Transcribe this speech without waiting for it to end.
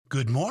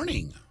good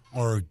morning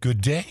or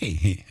good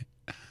day.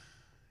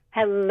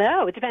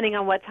 Hello, depending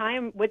on what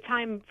time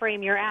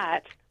frame you're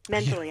at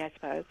mentally, I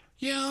suppose.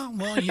 Yeah,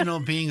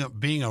 well, being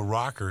a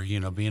rocker,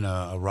 being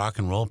a rock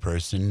and roll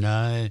person,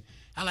 I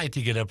like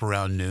to get up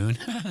around noon.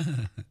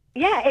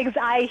 Yeah,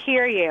 I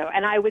hear you,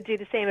 and I would do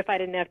the same if I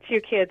didn't have two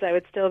kids. I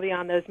would still be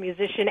on those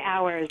musician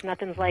hours.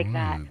 Nothing's like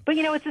that. But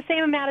it's the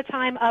same amount of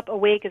time up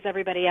awake as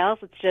everybody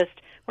else. It's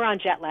just we're on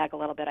jet lag a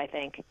little bit, I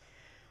think.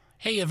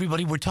 Hey,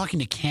 everybody, we're talking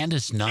to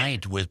Candace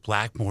Knight with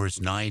Blackmore's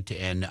Night,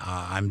 and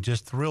I'm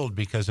just thrilled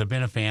because I've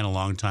been a fan a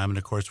long time, and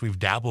of course, we've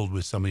dabbled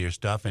with some of your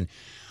stuff, and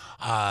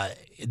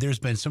there's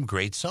been some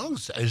great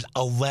songs. There's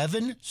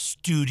 11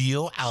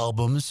 studio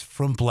albums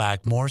from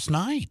Blackmore's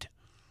Night.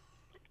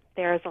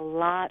 There's a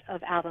lot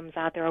of albums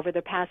out there over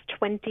the past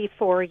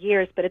 24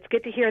 years, but it's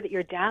good to hear that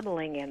you're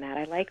dabbling in that.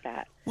 I like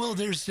that. Well,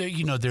 there's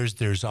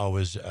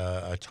always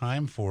a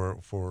time for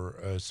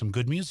some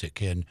good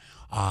music, and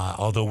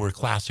although we're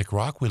classic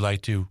rock, we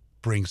like to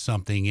bring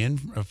something in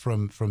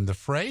from the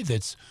fray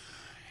that's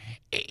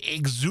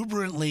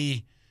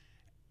exuberantly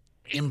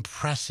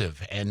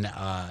impressive and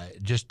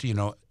just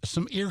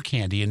some ear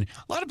candy. And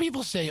a lot of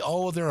people say,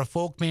 "Oh, they're a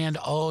folk band.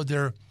 Oh,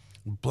 they're."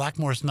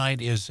 Blackmore's Night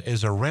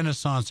is a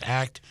Renaissance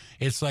act.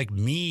 It's like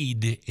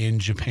mead in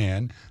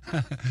Japan.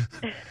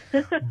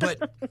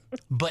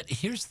 But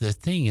here's the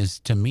thing: is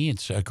to me,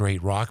 it's a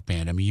great rock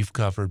band. I mean, you've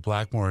covered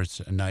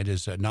Blackmore's Night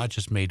as not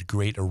just made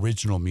great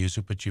original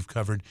music, but you've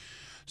covered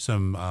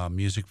some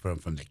music from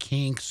the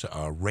Kinks,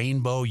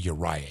 Rainbow,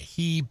 Uriah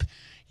Heep.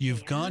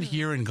 You've gone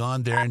here and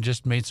gone there and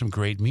just made some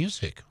great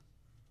music.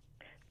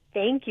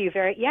 Thank you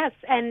yes,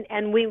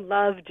 and we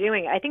love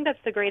doing it. I think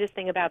that's the greatest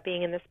thing about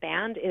being in this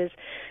band is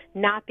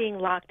not being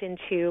locked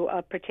into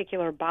a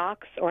particular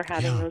box or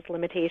having those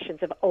limitations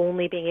of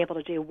only being able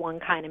to do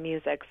one kind of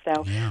music.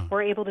 So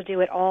we're able to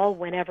do it all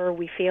whenever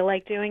we feel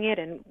like doing it,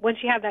 and once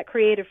you have that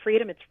creative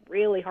freedom, it's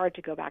really hard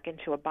to go back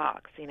into a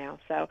box,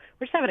 So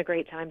we're just having a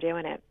great time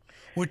doing it.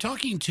 We're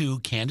talking to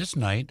Candace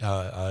Knight,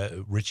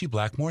 Ritchie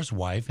Blackmore's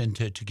wife, and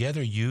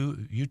together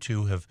you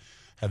two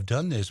have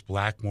done this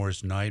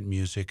Blackmore's Night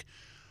music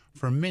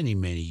for many,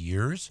 many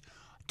years.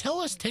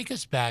 Take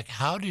us back.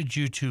 How did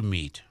you two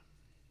meet?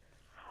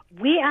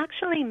 We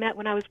actually met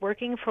when I was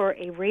working for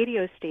a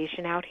radio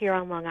station out here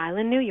on Long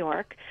Island, New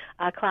York,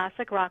 a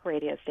classic rock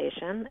radio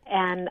station,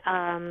 and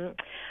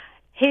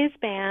his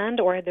band,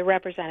 or the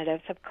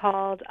representatives, have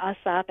called us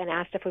up and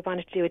asked if we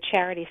wanted to do a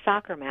charity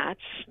soccer match.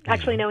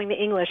 Actually, knowing the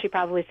English, he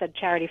probably said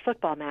charity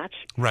football match.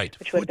 Right.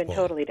 Which would have been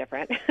totally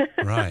different.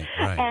 Right.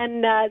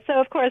 And so,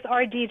 of course,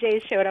 our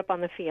DJs showed up on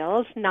the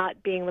field,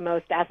 not being the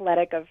most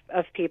athletic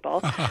of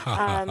people,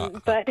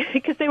 but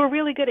because they were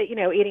really good at,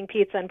 eating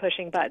pizza and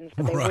pushing buttons,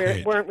 but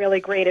they weren't really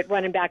great at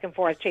running back and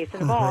forth, chasing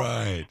the ball.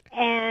 Right.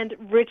 And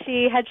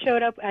Ritchie had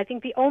showed up. I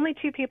think the only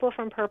two people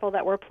from Purple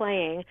that were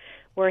playing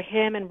were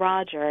him and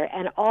Roger,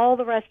 and all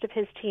the rest of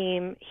his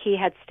team he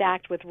had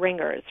stacked with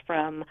ringers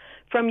from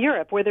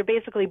Europe, where they're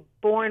basically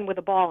born with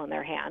a ball in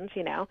their hands,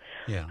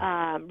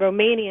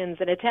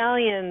 Romanians and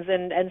Italians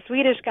and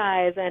Swedish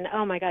guys and,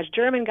 oh my gosh,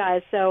 German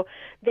guys. So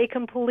they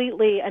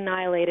completely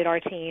annihilated our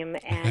team.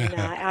 And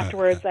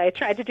afterwards I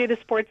tried to do the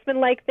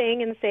sportsman-like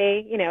thing and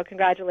say,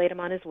 congratulate him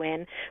on his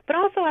win. But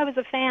also I was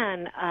a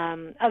fan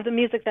of the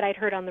music that I'd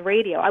heard on the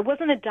radio. I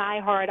wasn't a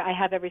diehard, I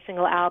have every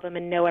single album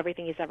and know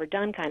everything he's ever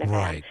done kind of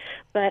fan.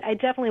 But I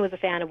definitely was a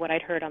fan of what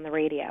I'd heard on the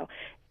radio.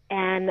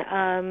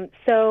 And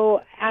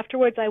so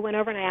afterwards I went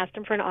over and I asked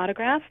him for an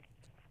autograph.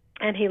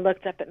 And he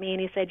looked up at me and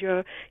he said, "You're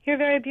a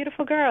very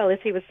beautiful girl," as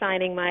he was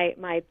signing my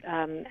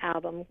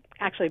album.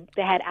 Actually,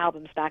 they had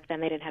albums back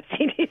then. They didn't have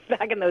CDs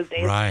back in those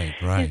days. Right.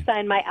 He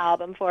signed my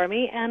album for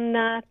me, and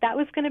that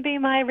was going to be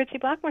my Ritchie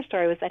Blackmore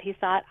story, was that he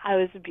thought I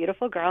was a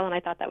beautiful girl, and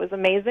I thought that was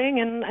amazing,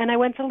 and I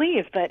went to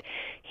leave. But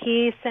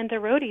he sent a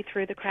roadie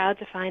through the crowd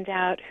to find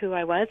out who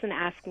I was and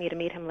asked me to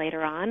meet him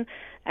later on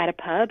at a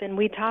pub, and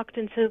we talked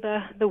into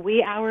the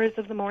wee hours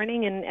of the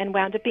morning and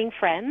wound up being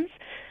friends.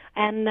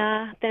 And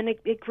then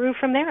it grew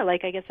from there,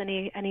 like I guess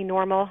any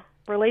normal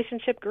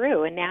relationship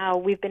grew. And now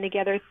we've been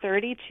together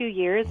 32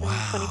 years and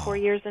 24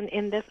 years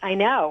in this. I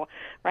know,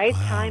 right?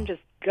 Wow. Time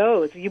just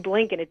goes. You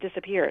blink and it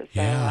disappears.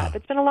 So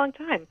it's been a long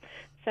time.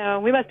 So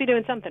we must be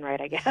doing something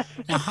right, I guess.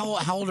 Now,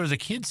 how old are the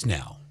kids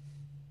now?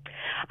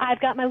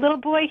 I've got my little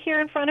boy here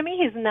in front of me.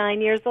 He's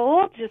 9 years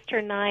old, just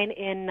turned 9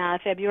 in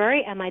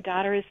February, and my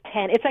daughter is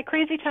 10. It's that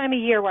crazy time of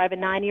year where I have a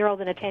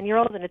 9-year-old and a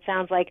 10-year-old, and it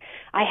sounds like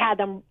I had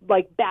them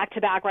like back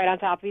to back right on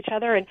top of each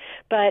other.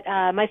 But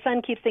my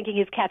son keeps thinking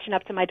he's catching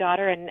up to my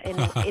daughter, and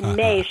in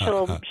May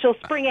she'll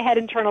spring ahead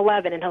and turn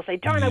 11, and he'll say,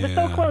 "Darn, I was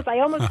so close. I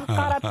almost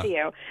caught up to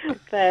you."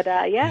 But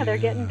they're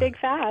getting big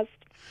fast.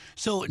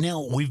 So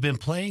now we've been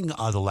playing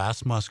The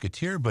Last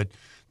Musketeer, but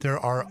there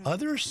are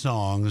other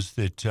songs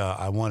that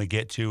I want to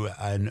get to,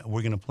 and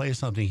we're going to play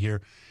something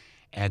here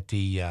at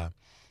the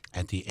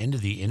end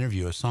of the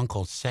interview, a song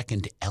called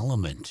Second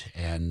Element.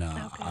 And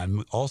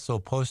I'm also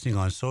posting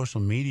on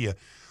social media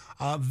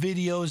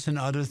videos and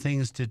other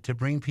things to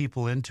bring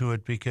people into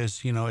it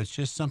because, it's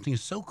just something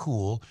so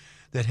cool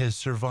that has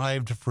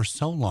survived for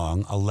so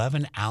long,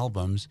 11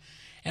 albums,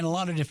 and a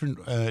lot of different,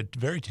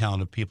 very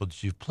talented people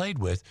that you've played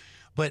with.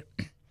 But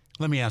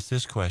let me ask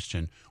this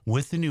question.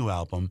 With the new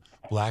album,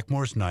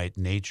 Blackmore's Night,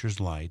 Nature's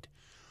Light,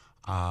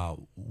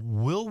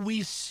 will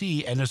we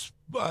see, and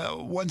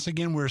once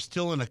again, we're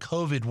still in a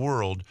COVID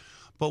world,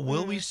 but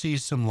will we see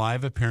some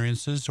live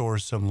appearances or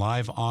some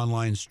live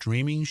online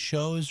streaming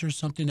shows or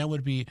something? That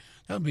would be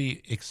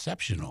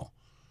exceptional.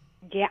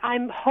 Yeah,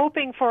 I'm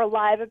hoping for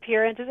live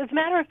appearances. As a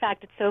matter of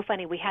fact, it's so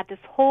funny. We had this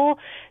whole,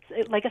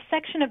 like a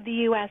section of the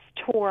U.S.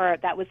 tour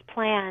that was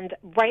planned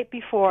right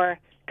before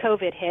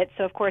COVID hit,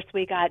 so of course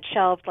we got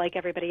shelved like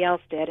everybody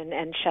else did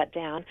and shut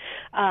down.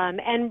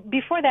 And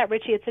before that,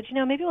 Richie had said,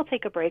 maybe we'll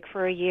take a break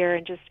for a year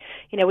and just,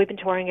 we've been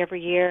touring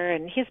every year,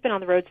 and he's been on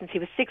the road since he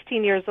was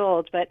 16 years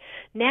old. But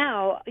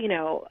now,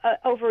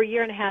 over a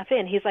year and a half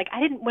in, he's like,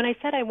 when I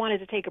said I wanted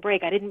to take a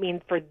break, I didn't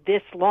mean for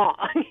this long,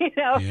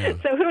 Yeah.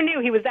 So who knew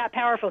he was that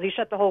powerful? He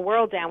shut the whole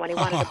world down when he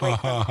wanted to break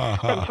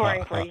from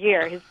touring for a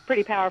year. He's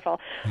pretty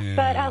powerful. Yeah.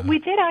 But we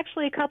did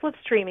actually a couple of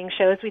streaming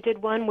shows. We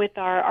did one with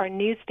our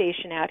news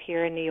station out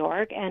here in New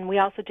York, and we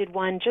also did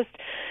one just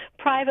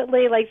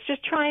privately, like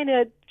just trying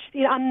to,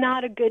 I'm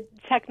not a good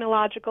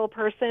technological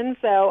person,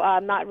 so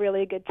I'm not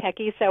really a good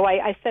techie, so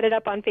I set it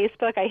up on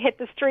Facebook. I hit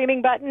the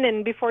streaming button,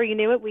 and before you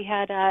knew it, we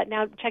had,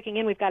 now checking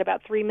in, we've got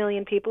about 3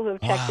 million people who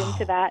have checked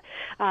into that.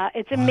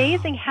 It's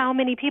amazing how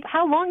many people,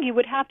 how long you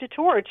would have to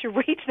tour to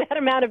reach that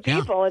amount of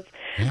people.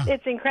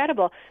 It's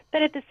incredible.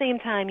 But at the same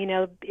time,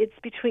 it's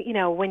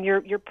between, when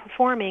you're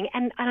performing,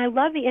 and I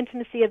love the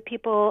intimacy of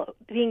people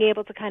being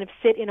able to kind of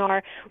sit in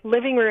our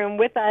living room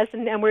with us,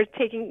 and we're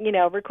taking,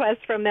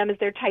 requests from them as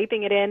they're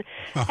typing it in.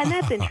 And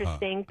that's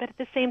interesting, but at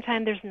the same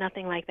time, there's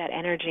nothing like that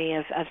energy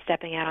of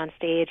stepping out on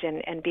stage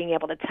and being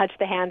able to touch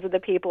the hands of the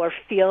people or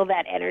feel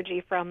that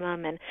energy from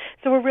them. And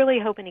so we're really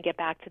hoping to get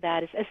back to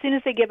that as soon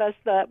as they give us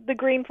the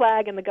green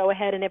flag and the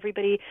go-ahead, and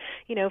everybody,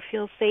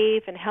 feels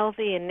safe and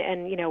healthy,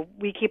 and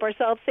we keep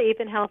ourselves safe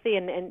and healthy.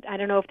 And I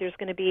don't know if there's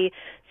going to be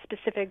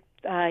specific,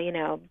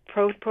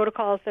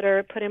 protocols that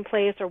are put in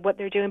place or what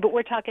they're doing, but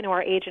we're talking to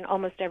our agent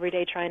almost every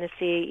day trying to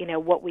see,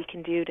 what we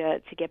can do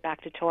to get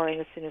back to touring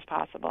as soon as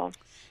possible.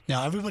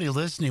 Now, everybody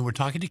listening, we're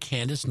talking to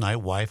Candace Knight,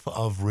 wife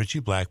of Richie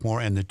Blackmore,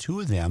 and the two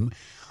of them,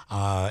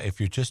 if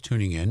you're just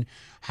tuning in,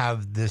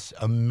 have this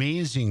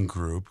amazing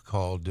group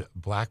called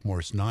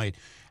Blackmore's Night.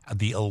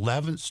 The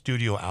 11th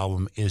studio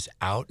album is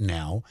out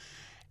now,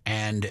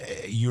 and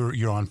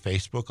you're on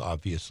Facebook,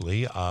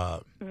 obviously.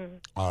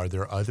 Are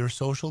there other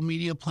social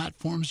media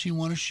platforms you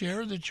want to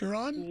share that you're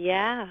on?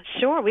 Yeah,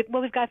 sure.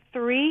 We've got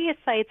 3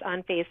 sites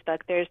on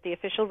Facebook. There's the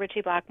official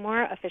Richie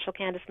Blackmore, official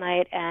Candace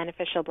Knight, and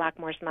official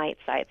Blackmore's Night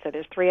site. So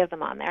there's 3 of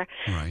them on there.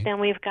 Right.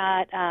 Then we've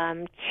got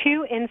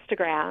 2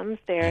 Instagrams.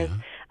 There's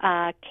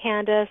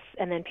Candace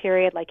and then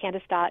period, like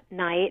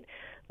Candace.Knight,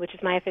 which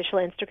is my official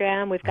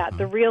Instagram. We've got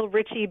The Real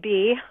Richie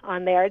B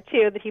on there,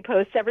 too, that he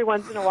posts every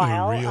once in a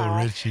while. The Real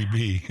Richie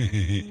B.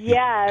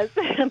 Yes.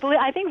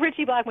 I think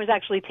Richie Blackmore's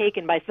actually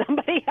taken by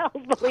somebody else,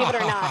 believe it or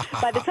not.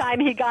 By the time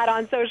he got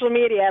on social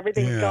media,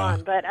 everything's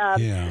gone. But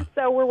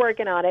so we're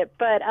working on it.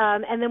 But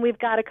and then we've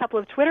got a couple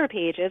of Twitter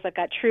pages. I've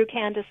got True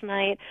Candace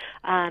Knight,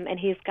 and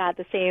he's got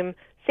the same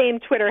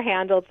Twitter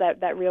handles,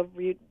 that real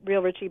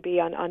Richie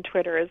B on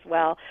Twitter as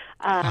well,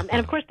 and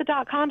of course the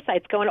 .com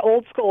site's going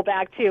old school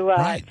back to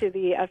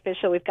the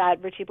official. We've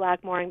got Richie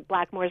Blackmore and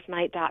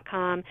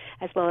Blackmore'sNight.com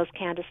as well as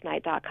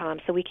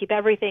CandaceKnight.com. So we keep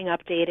everything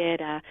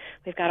updated.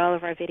 We've got all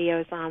of our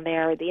videos on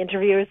there, the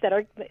interviews that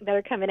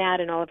are coming out,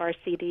 and all of our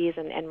CDs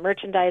and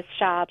merchandise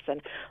shops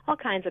and all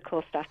kinds of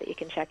cool stuff that you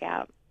can check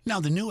out. Now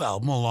the new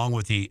album, along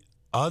with the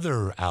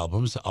other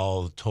albums,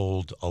 all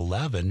told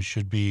 11,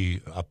 should be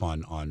up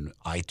on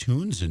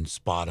iTunes and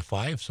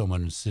Spotify if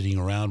someone's sitting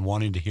around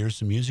wanting to hear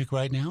some music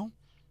right now.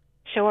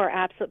 Sure,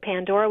 absolutely.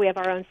 Pandora, we have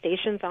our own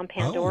stations on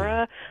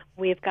Pandora.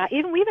 We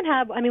even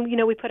have,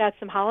 we put out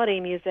some holiday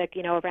music,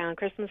 around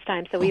Christmas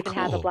time, so we even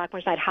have a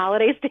Blackmore's Night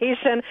holiday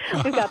station.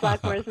 We've got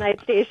Blackmore's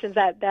Night stations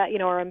that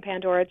are on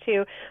Pandora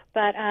too.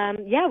 But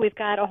we've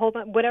got a whole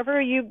bunch.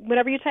 Whatever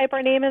you type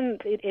our name in,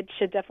 it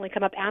should definitely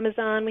come up.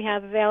 Amazon we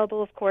have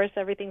available, of course.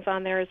 Everything's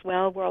on there as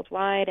well,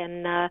 worldwide,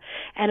 and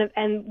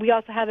we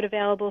also have it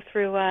available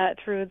through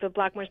the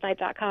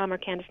Blackmore'sNight.com or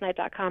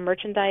CandaceKnight.com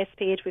merchandise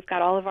page. We've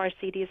got all of our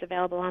CDs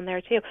available on there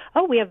too.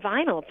 Oh, we have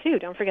vinyl too.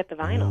 Don't forget the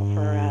vinyl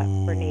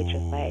for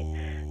Nature's Light.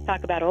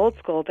 Talk about old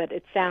school, but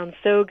it sounds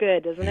so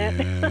good, doesn't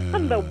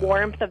it? The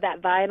warmth of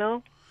that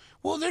vinyl.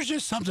 Well, there's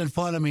just something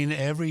fun. I mean,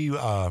 every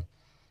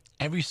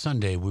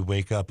Sunday we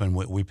wake up and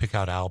we pick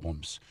out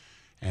albums,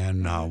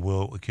 and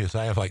because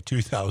I have like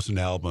 2,000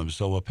 albums,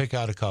 so we'll pick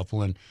out a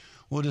couple and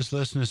we'll just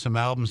listen to some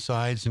album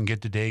sides and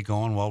get the day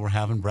going while we're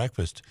having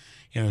breakfast.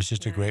 It's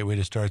just a great way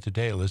to start the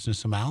day. Listen to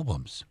some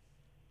albums.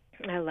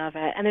 I love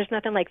it. And there's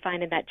nothing like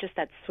finding that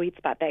sweet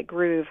spot, that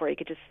groove where you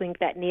could just sink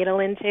that needle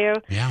into.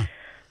 Yeah.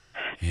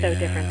 So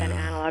different than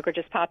Yeah. analog or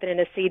just popping in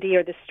a CD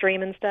or the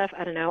stream and stuff.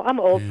 I don't know. I'm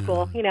old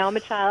school. You know, I'm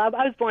a child.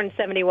 I was born in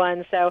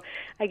 '71, so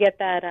I get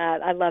that.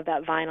 I love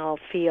that vinyl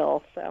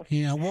feel. So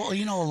Yeah, well,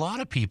 a lot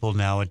of people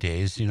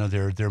nowadays,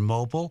 they're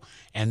mobile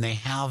and they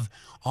have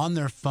on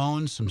their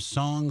phones some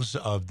songs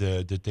of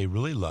that they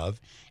really love,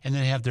 and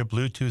they have their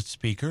Bluetooth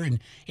speaker, and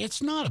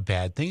it's not a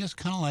bad thing. It's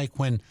kind of like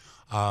when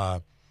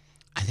I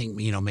think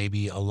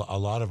maybe a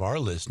lot of our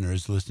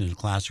listeners listening to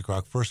classic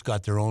rock first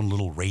got their own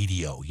little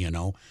radio.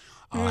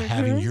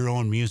 Having hmm your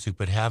own music,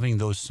 but having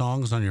those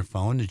songs on your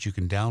phone that you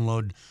can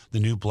download. The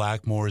new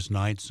Blackmore's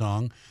Night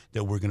song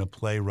that we're going to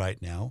play right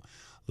now,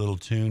 little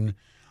tune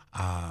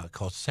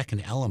called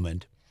Second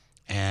Element,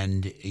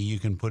 and you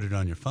can put it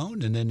on your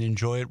phone and then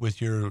enjoy it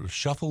with your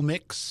shuffle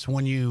mix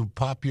when you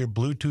pop your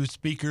Bluetooth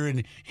speaker.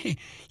 And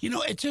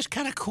it's just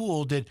kind of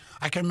cool that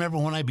I can remember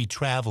when I'd be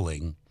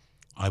traveling.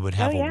 I would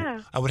Oh have a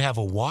yeah. I would have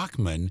a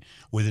Walkman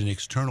with an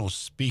external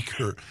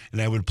speaker,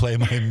 and I would play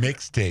my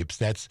mixtapes.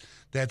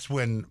 That's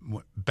when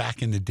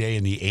back in the day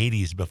in the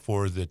 '80s,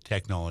 before the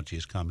technology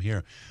has come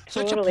here.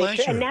 Such a Totally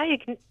true. And pleasure. now you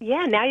can,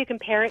 yeah, now you can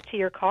pair it to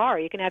your car.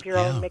 You can have your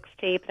own Yeah,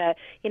 mixtape that,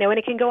 and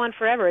it can go on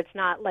forever. It's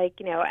not like,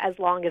 as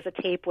long as a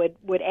tape would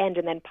end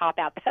and then pop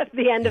out.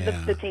 The end of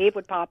yeah. the tape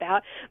would pop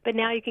out. But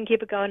now you can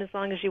keep it going as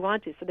long as you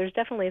want to. So there's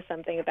definitely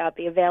something about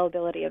the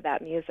availability of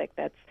that music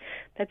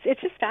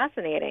it's just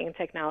fascinating in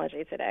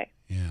technology today.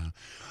 Yeah,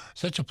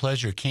 such a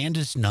pleasure.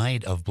 Candace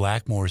Knight of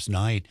Blackmore's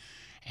Night,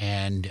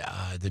 and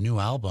the new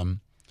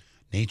album,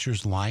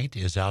 Nature's Light,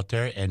 is out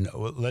there. And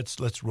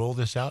let's roll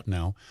this out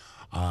now.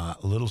 A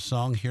little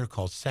song here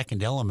called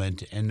Second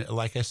Element, and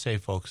like I say,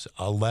 folks,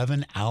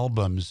 11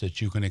 albums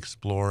that you can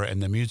explore,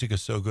 and the music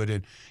is so good.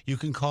 And you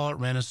can call it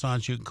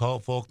Renaissance, you can call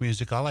it folk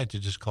music. I like to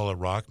just call it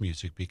rock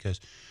music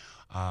because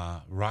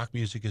rock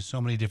music is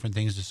so many different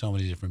things to so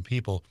many different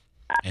people,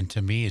 and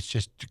to me, it's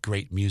just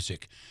great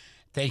music.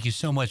 Thank you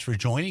so much for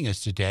joining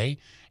us today,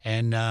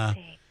 and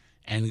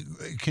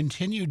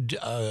continued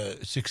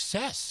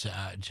success.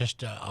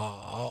 Just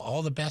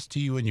all the best to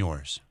you and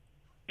yours.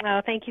 Oh,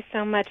 thank you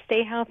so much.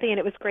 Stay healthy, and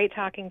it was great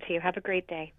talking to you. Have a great day.